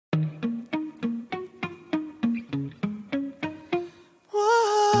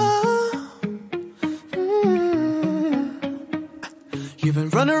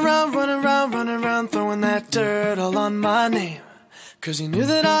running around, throwing that dirt all on my name. 'Cause you knew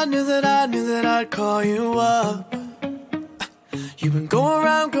that I'd call you up. You've been going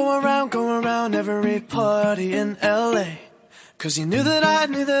around every party in LA. 'Cause you knew that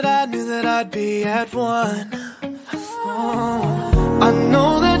I'd be at one. Oh, I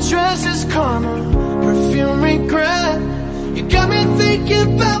know that dress is karma, perfume regret. You got me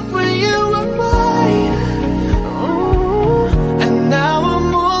thinking about when you were mine. Oh, and now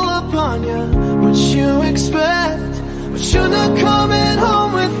I'm all up on you. What you expect? But you're not coming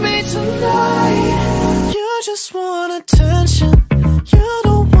home with me tonight. You just want attention. You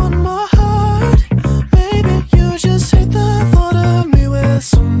don't want my heart. Maybe you just hate the thought of me with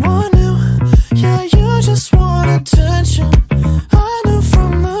someone new. Yeah, you just want attention. I knew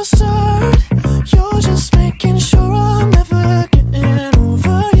from the start. You're just making sure I'm never getting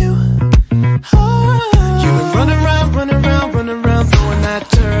over you. You've been running around, throwing that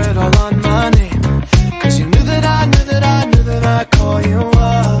dirt all on my name. 'Cause you knew that I'd call you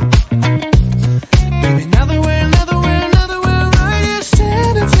up. Baby, now that we're right here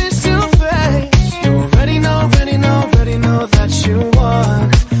standing face to face, you already know that you won.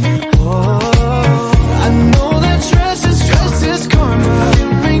 Oh, I know that dress is karma, you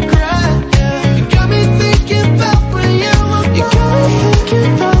regret. You got me thinking about when you were mine. You got me thinking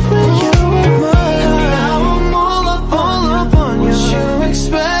about when you were mine. Now I'm all up on you. What you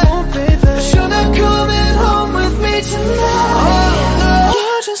expect? Oh, baby, but you're not coming home with me tonight. Oh, no. You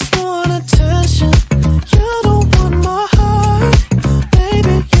just want attention. You don't want my heart.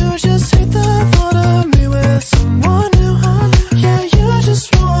 Baby, you just hate the thought of me with someone new. Yeah, you just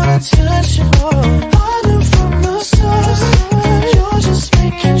want attention. I knew from the start. You're just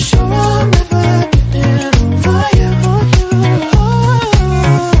making sure I'm never getting over you.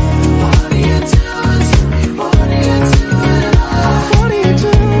 What are you doing to me? What are you doing? What are you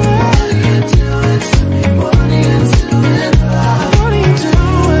doing? What are you doing to me? What are you doing? What are you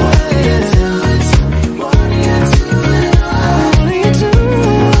doing? What are you doing to me? What are you doing?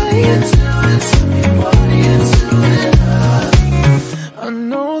 What are you doing to me? What are you doing? I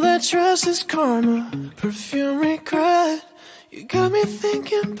know that dress is karma, perfume regret. You got me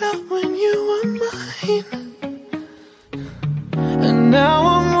thinking about when you were mine. And now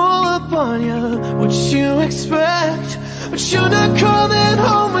I'm all up on you. What you expect? But you're not coming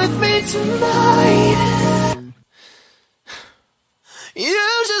home with me tonight. You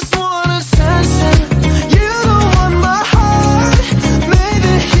just want attention. You don't want my heart.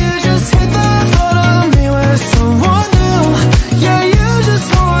 Maybe you just hate the thought of me with someone new. Yeah, you just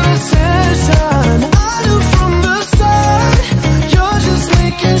want attention. I knew from the start. You're just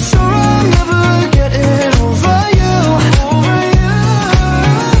making sure I'm never getting over you. Over you.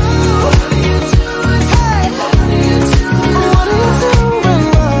 What are you doing? Hey, what are you doing? What are you doing?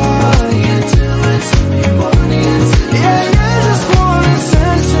 What are you doing to me? What are you doing? Yeah, you just want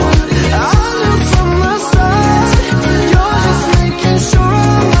attention. I knew from the start. You're just making sure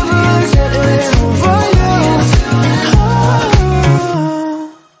I'm never getting over you. Oh.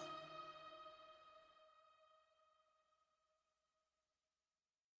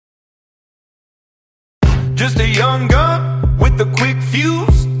 Just a young gun with a quick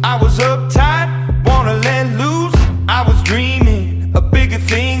fuse. I was uptight, wanna let loose. I was dreaming of bigger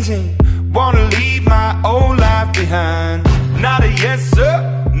things and wanna leave my old life behind. Not a yes sir,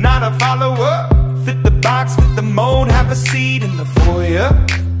 not a follower. Fit the box, fit the mold, have a seat in the foyer.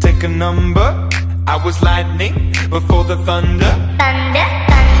 Take a number. I was lightning before the thunder. Thunder,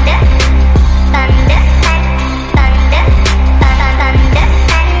 thunder, thunder, thunder,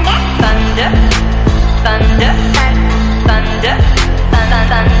 thunder, thunder, thunder, thunder,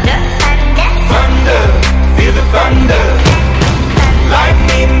 thunder, Thunder, feel the thunder.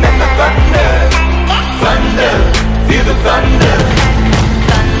 Lightning and the thunder. Thunder, feel the thunder.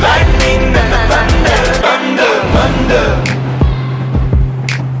 Lightning and the thunder. Thunder, thunder,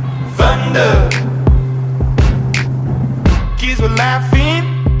 thunder. Kids were laughing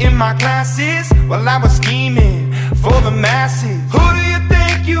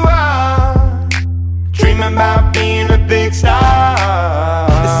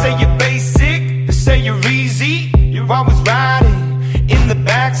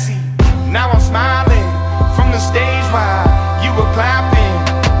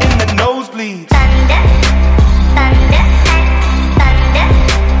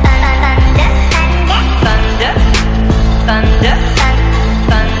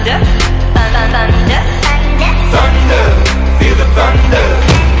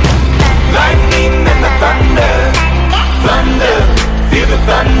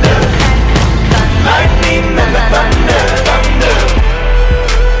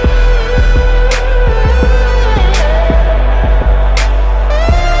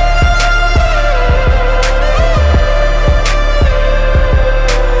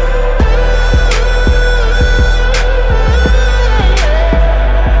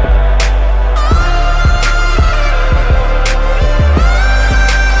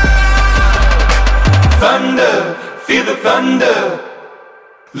thunder, feel the thunder.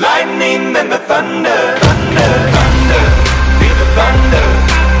 Lightning and the thunder, thunder, thunder, feel the thunder.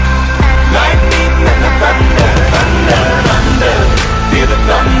 Lightning and the thunder, thunder, thunder, feel the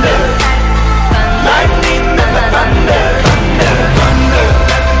thunder. Lightning and the thunder, thunder, thunder,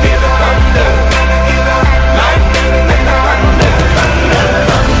 feel the thunder. Lightning and the thunder, thunder,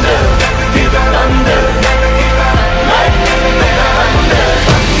 thunder, feel the thunder. Lightning and the thunder,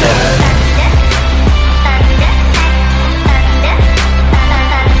 thunder.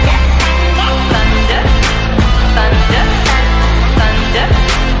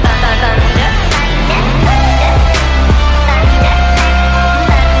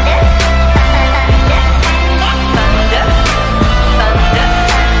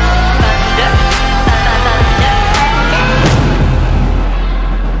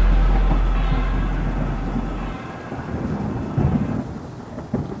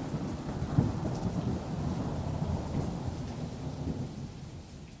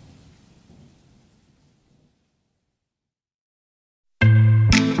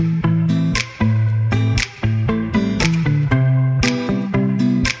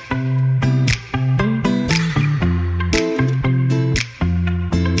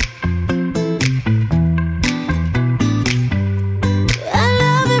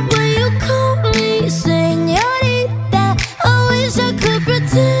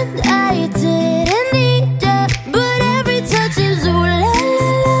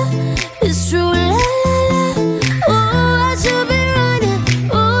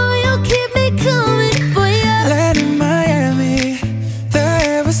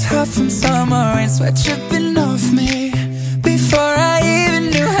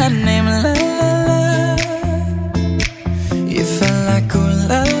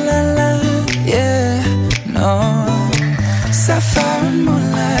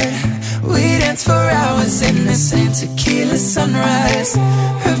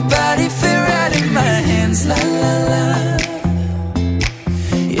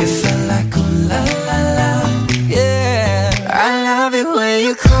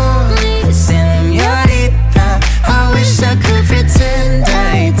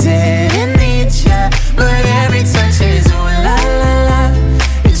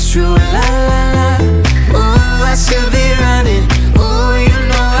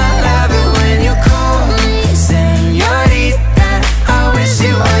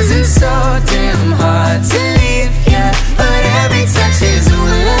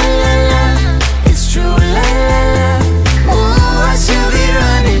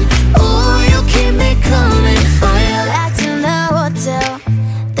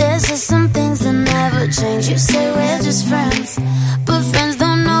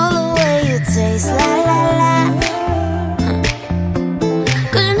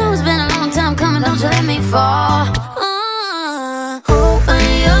 Fall.